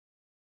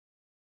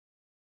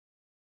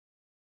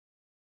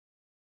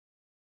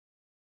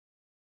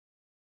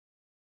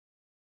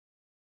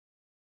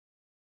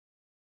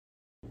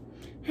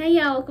Hey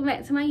y'all, welcome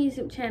back to my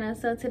YouTube channel.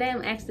 So today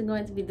I'm actually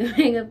going to be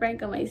doing a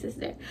prank on my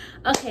sister.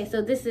 Okay,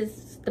 so this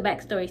is the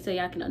backstory so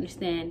y'all can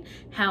understand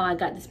how I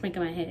got this prank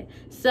in my head.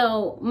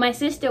 So my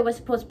sister was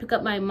supposed to pick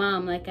up my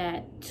mom like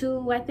at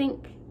 2, I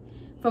think,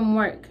 from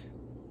work.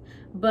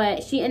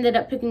 But she ended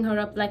up picking her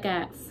up like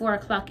at 4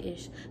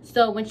 o'clock-ish.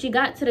 So when she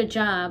got to the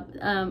job,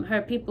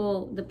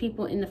 the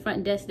people in the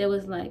front desk, they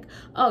was like,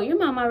 oh, your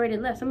mom already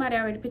left. Somebody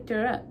already picked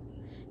her up.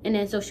 And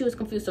then so she was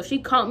confused. So she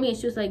called me and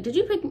she was like, did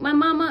you pick my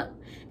mom up?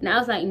 And I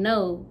was like,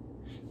 no.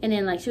 And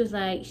then like she was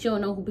like, she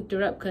don't know who picked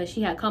her up because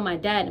she had called my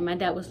dad and my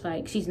dad was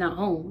like, she's not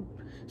home.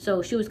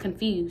 So she was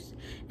confused.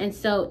 And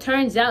so it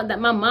turns out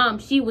that my mom,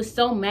 she was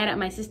so mad at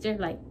my sister,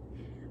 like,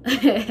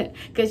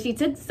 because she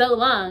took so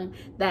long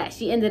that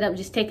she ended up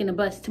just taking the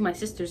bus to my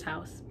sister's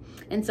house.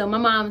 And so my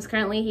mom's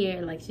currently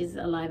here, like she's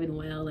alive and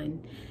well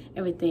and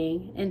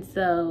everything. And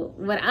so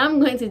what I'm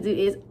going to do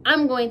is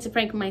I'm going to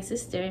prank my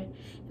sister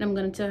and I'm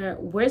going to tell her,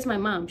 where's my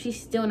mom?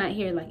 She's still not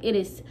here. Like it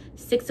is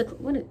 6 o'clock.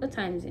 What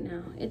time is it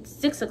now? It's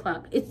 6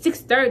 o'clock. It's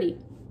 6:30.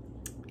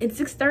 It's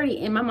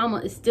 6:30 and my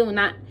mama is still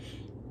not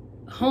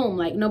home.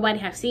 Like nobody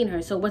have seen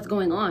her. So what's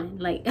going on?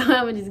 Like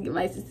I'm gonna just get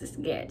my sister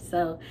scared.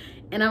 So,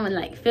 and I'm gonna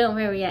like film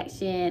her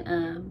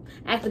reaction.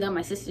 I actually got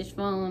my sister's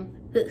phone.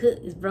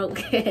 It's broke.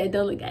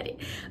 Don't look at it.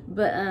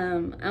 But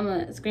I'm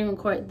gonna screen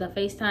record the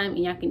FaceTime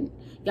and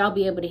y'all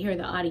be able to hear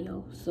the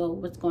audio. So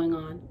what's going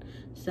on?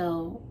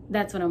 So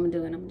that's what I'm gonna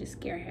do, and I'm gonna just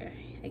scare her.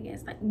 I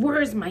guess like,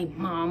 where's my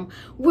mom?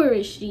 Where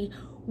is she?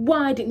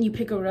 Why didn't you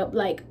pick her up?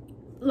 Like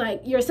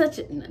you're such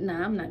a,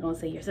 nah, I'm not gonna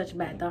say you're such a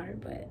bad daughter,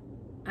 but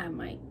I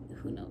might.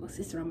 Who knows?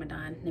 It's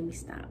Ramadan. Let me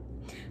stop.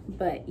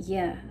 But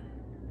yeah,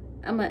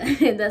 that's what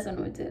I'm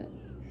gonna do.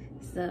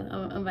 So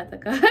I'm about to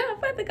go. I'm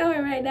about to call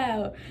her right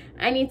now.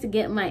 I need to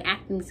get my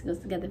acting skills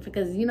together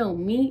because you know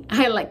me,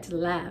 I like to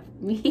laugh.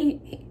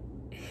 Me.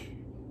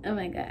 Oh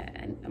my god,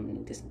 I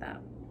need to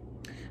stop.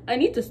 I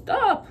need to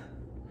stop.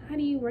 How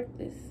do you work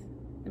this?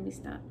 Let me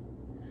stop.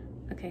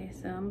 Okay,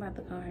 so I'm about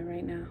to call her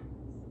right now.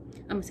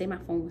 I'm gonna say my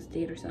phone was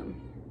dead or something.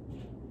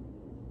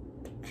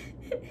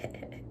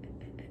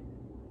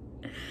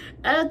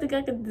 I don't think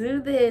I can do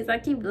this. I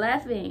keep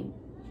laughing.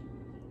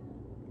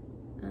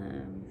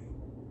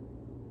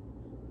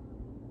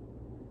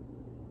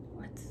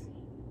 What?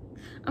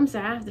 I'm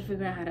sorry. I have to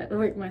figure out how to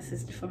work my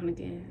sister's phone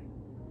again.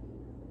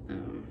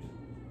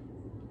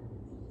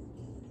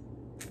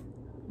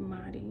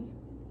 Marty.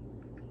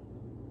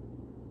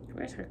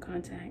 Where's her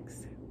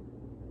contacts?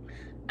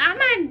 Oh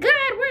my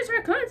God! Where's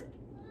her contacts?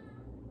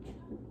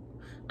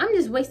 I'm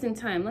just wasting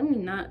time. Let me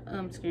not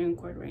screen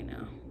record right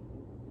now.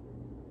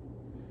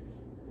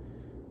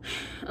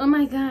 Oh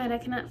my god, I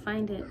cannot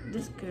find it.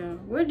 This girl.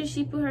 Where did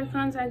she put her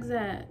contacts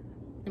at?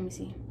 Let me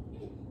see.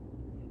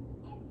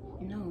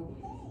 No.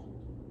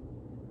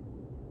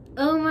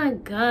 Oh my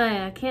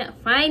god, I can't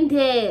find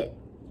it.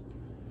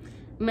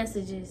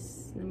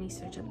 Messages. Let me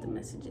search up the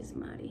messages,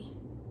 Madi.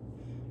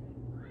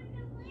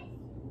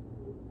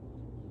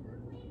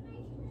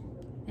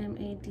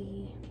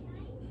 M-A-D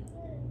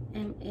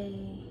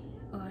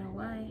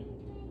M-A-R-Y.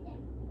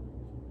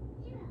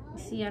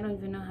 See, I don't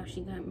even know how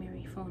she got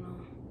Mary phone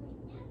on.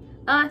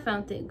 Oh, I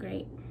found it.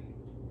 Great.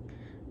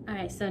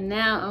 Alright, so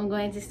now I'm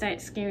going to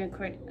start screen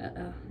recording.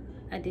 Uh-oh,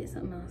 I did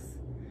something else.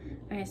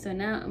 Alright, so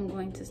now I'm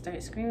going to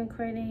start screen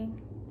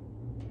recording.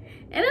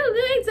 And I'm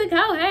going to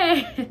call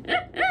her.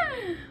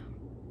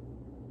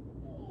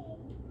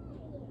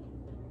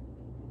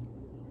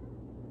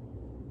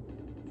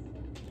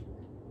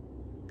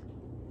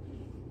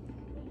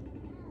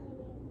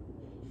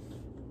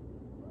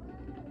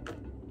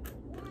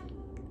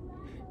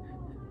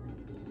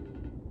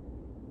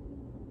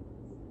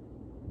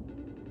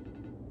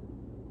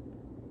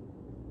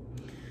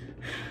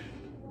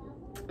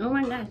 Oh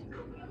my god.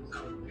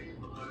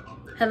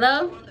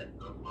 Hello?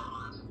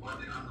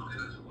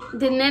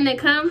 Did Nana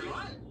come?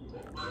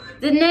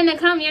 Did Nana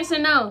come, yes or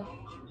no?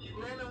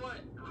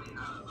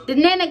 Did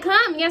Nana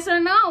come, yes or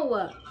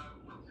no?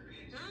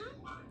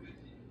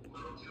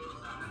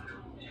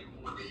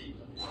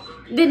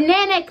 Did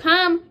Nana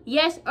come,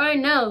 yes or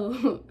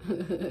no?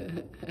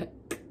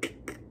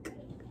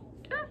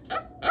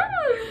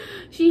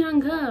 She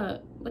hung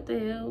up. What the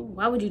hell?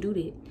 Why would you do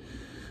that?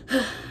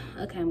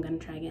 Okay, I'm gonna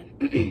try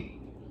again.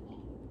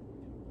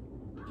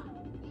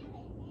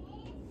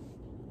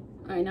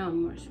 Alright, now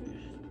I'm more serious.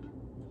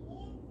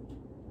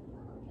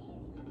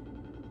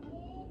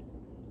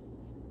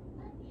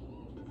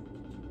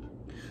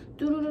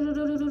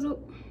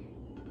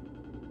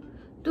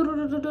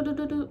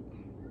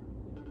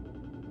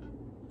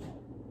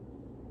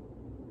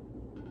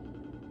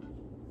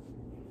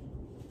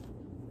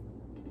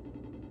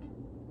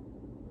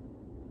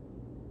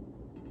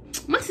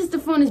 My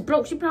sister's phone is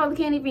broke. She probably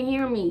can't even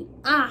hear me.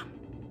 Ah.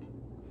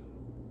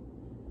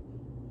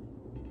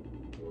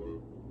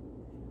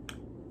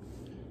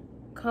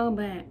 Call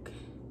back.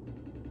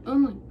 Oh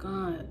my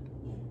god.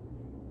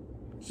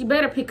 She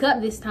better pick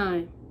up this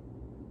time.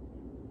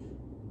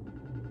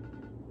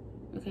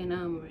 Okay,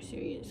 now I'm more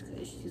serious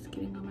because she's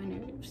getting on my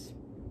nerves.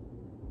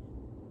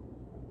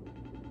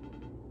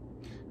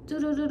 Do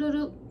do do do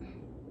do.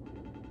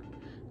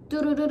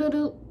 Do do do do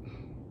do.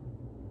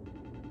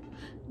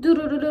 Do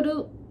do do do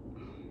do.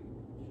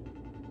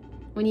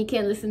 When you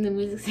can't listen to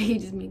music, so you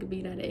just make a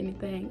beat out of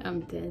anything,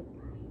 I'm dead.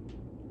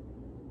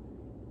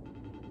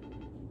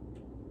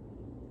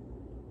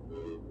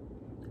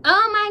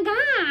 Oh my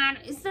god!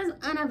 It says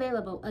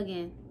unavailable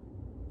again.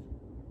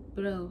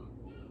 Bro.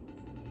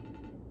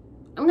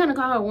 I'm gonna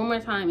call her one more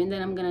time and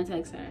then I'm gonna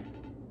text her.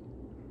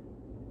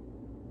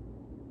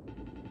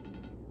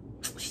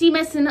 She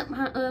messing up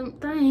my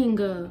thing.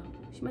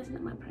 She messing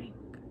up my prank.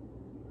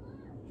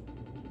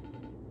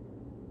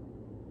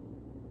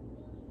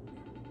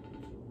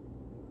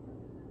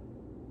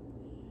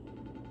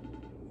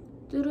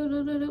 Do do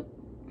do do do.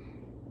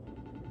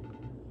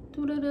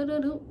 Do do do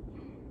do do.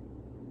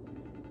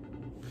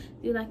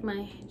 Do you like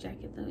my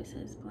jacket though? It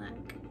says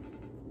black.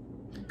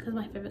 Because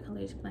my favorite color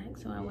is black,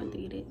 so I wanted to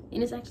get it.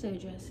 And it's actually a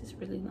dress. It's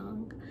really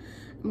long.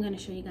 I'm gonna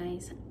show you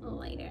guys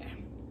later.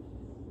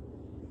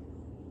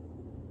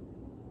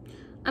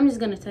 I'm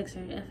just gonna text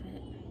her. F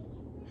it.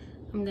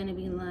 I'm gonna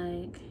be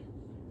like,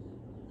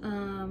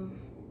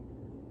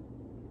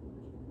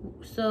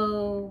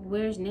 so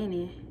where's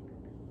Nene?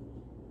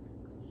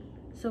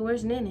 So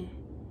where's Nene?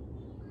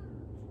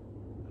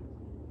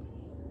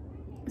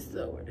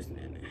 So where's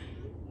Nene?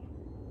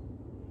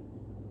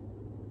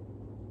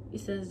 It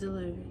says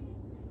delivered.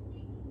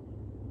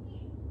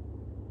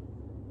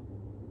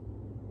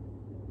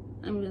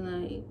 I'm be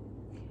like,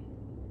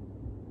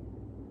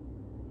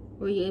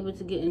 were you able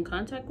to get in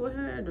contact with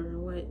her or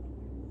what?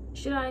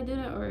 Should I do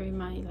that or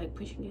am I like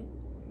pushing it?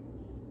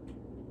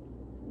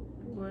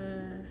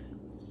 Were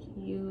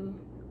you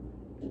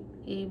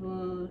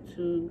able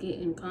to get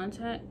in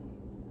contact?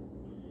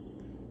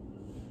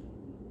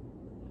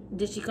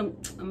 Did she come?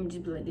 I'm gonna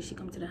just be like, did she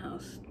come to the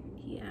house?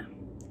 Yeah.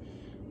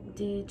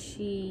 Did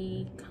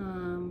she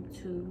come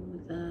to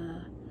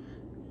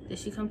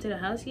the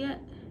house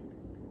yet?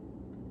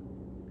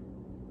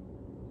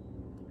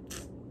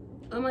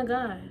 Oh my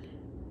god.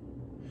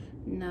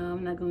 No,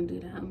 I'm not gonna do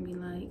that. I'm gonna be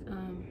like,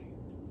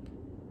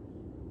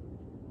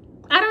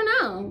 I don't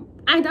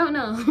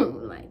know.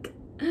 Like,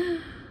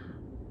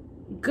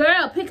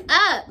 girl, pick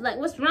up. Like,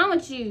 what's wrong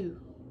with you?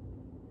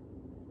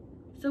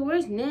 So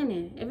where's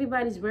Nana?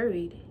 Everybody's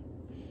worried.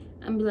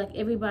 I'm be like,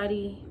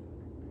 everybody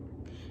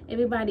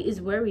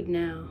is worried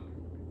now.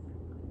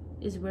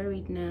 Is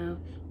worried now.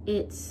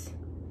 It's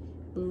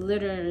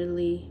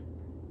literally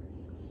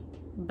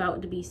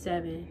about to be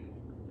 7.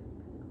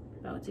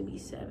 About to be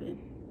 7.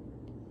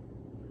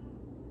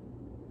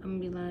 I'm gonna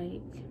be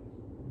like,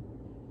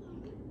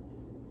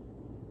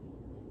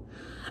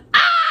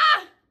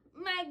 ah!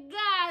 My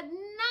God,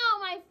 no,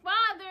 my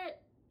father.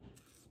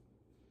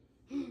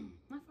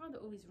 My father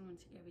always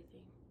ruins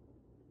everything.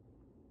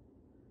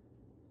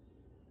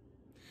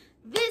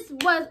 This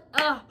was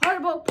a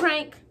horrible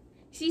prank.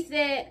 She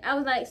said, I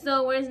was like,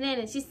 so where's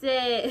Nana? She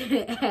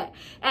said,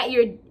 at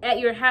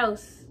your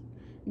house.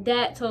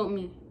 Dad told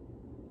me.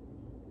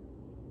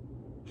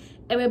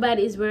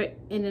 Everybody is where,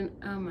 and then,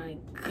 oh my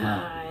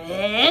God.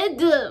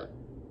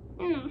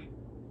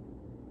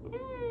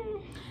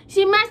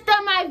 She messed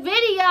up my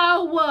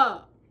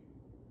video.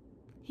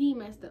 He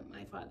messed up,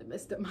 my father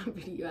messed up my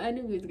video. I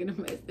knew he was gonna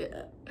mess it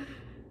up.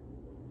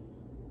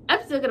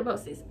 I'm still gonna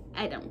post this.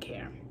 I don't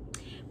care.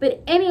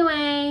 But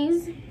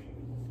anyways,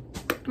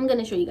 I'm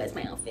gonna show you guys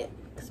my outfit.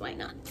 Because why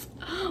not?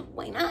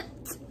 Why not?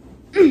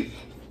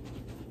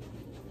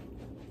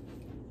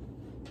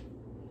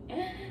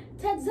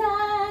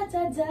 Ta-da,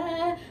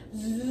 ta-da.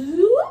 Do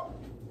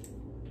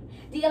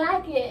you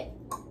like it?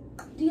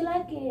 Do you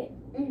like it?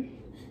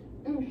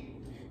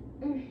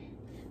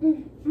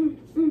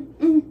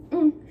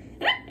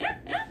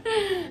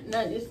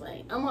 No, just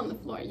like, I'm on the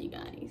floor, you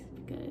guys,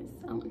 because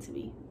I want to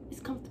be. It's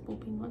comfortable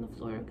being on the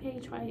floor, okay?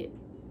 Try it.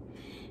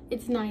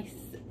 It's nice.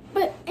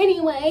 But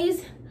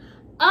anyways,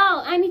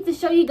 oh, I need to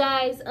show you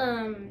guys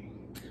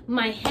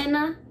my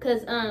henna,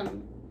 because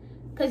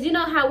you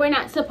know how we're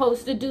not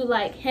supposed to do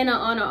like henna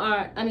on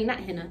our, I mean not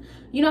henna,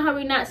 you know how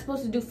we're not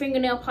supposed to do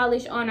fingernail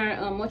polish on our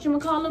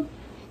whatchamacallem?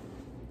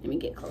 Let me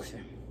get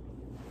closer.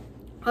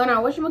 On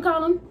our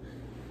whatchamacallem?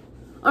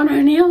 On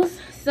our nails.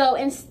 So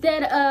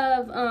instead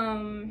of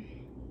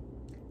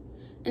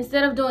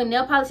doing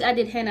nail polish, I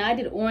did henna. I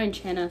did orange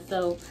henna.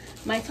 So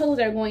my toes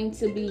are going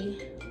to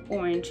be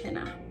orange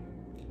henna.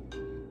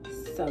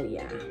 So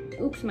yeah.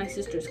 Oops, my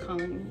sister's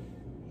calling me.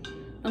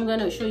 I'm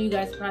gonna show you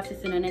guys the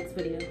process in the next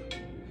video.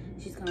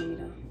 She's calling me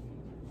though.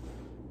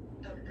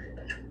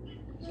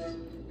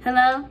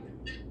 Hello?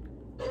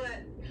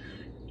 What?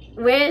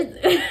 Where's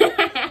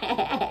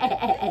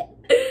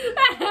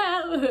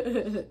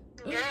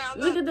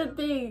look at the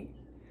thing.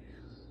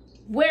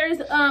 Where's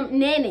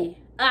Nene?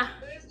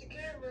 Where's the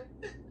camera?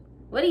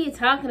 What are you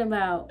talking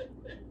about?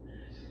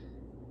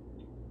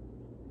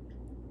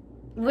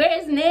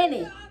 Where's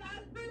Nene?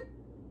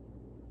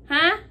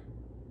 Huh?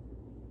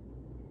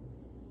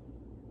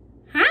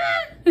 Huh?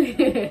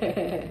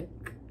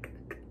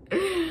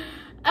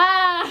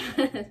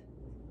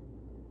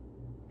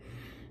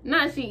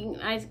 Not she eating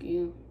ice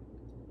cream.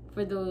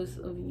 For those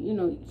of you, you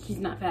know, she's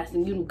not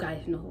fasting. You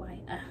guys know why.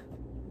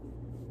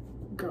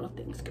 Girl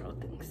things.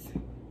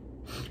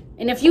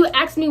 And if you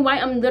ask me why,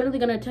 I'm literally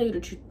gonna tell you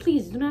the truth.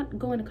 Please do not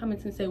go in the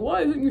comments and say,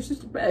 why isn't your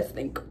sister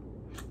fasting?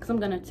 Because I'm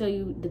gonna tell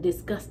you the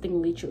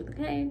disgustingly truth,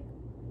 okay?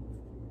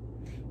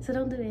 So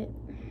don't do it.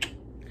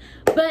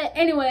 But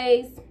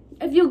anyways,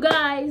 if you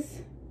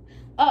guys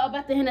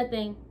about the henna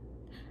thing,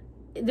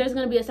 there's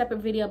gonna be a separate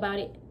video about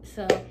it,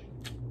 so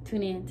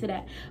tune in to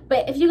that.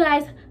 But if you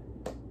guys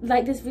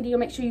like this video,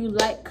 make sure you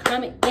like,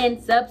 comment, and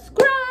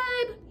subscribe.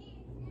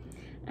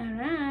 All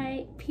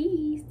right,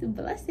 peace,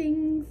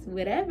 blessings,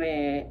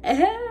 whatever.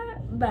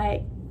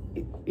 Bye.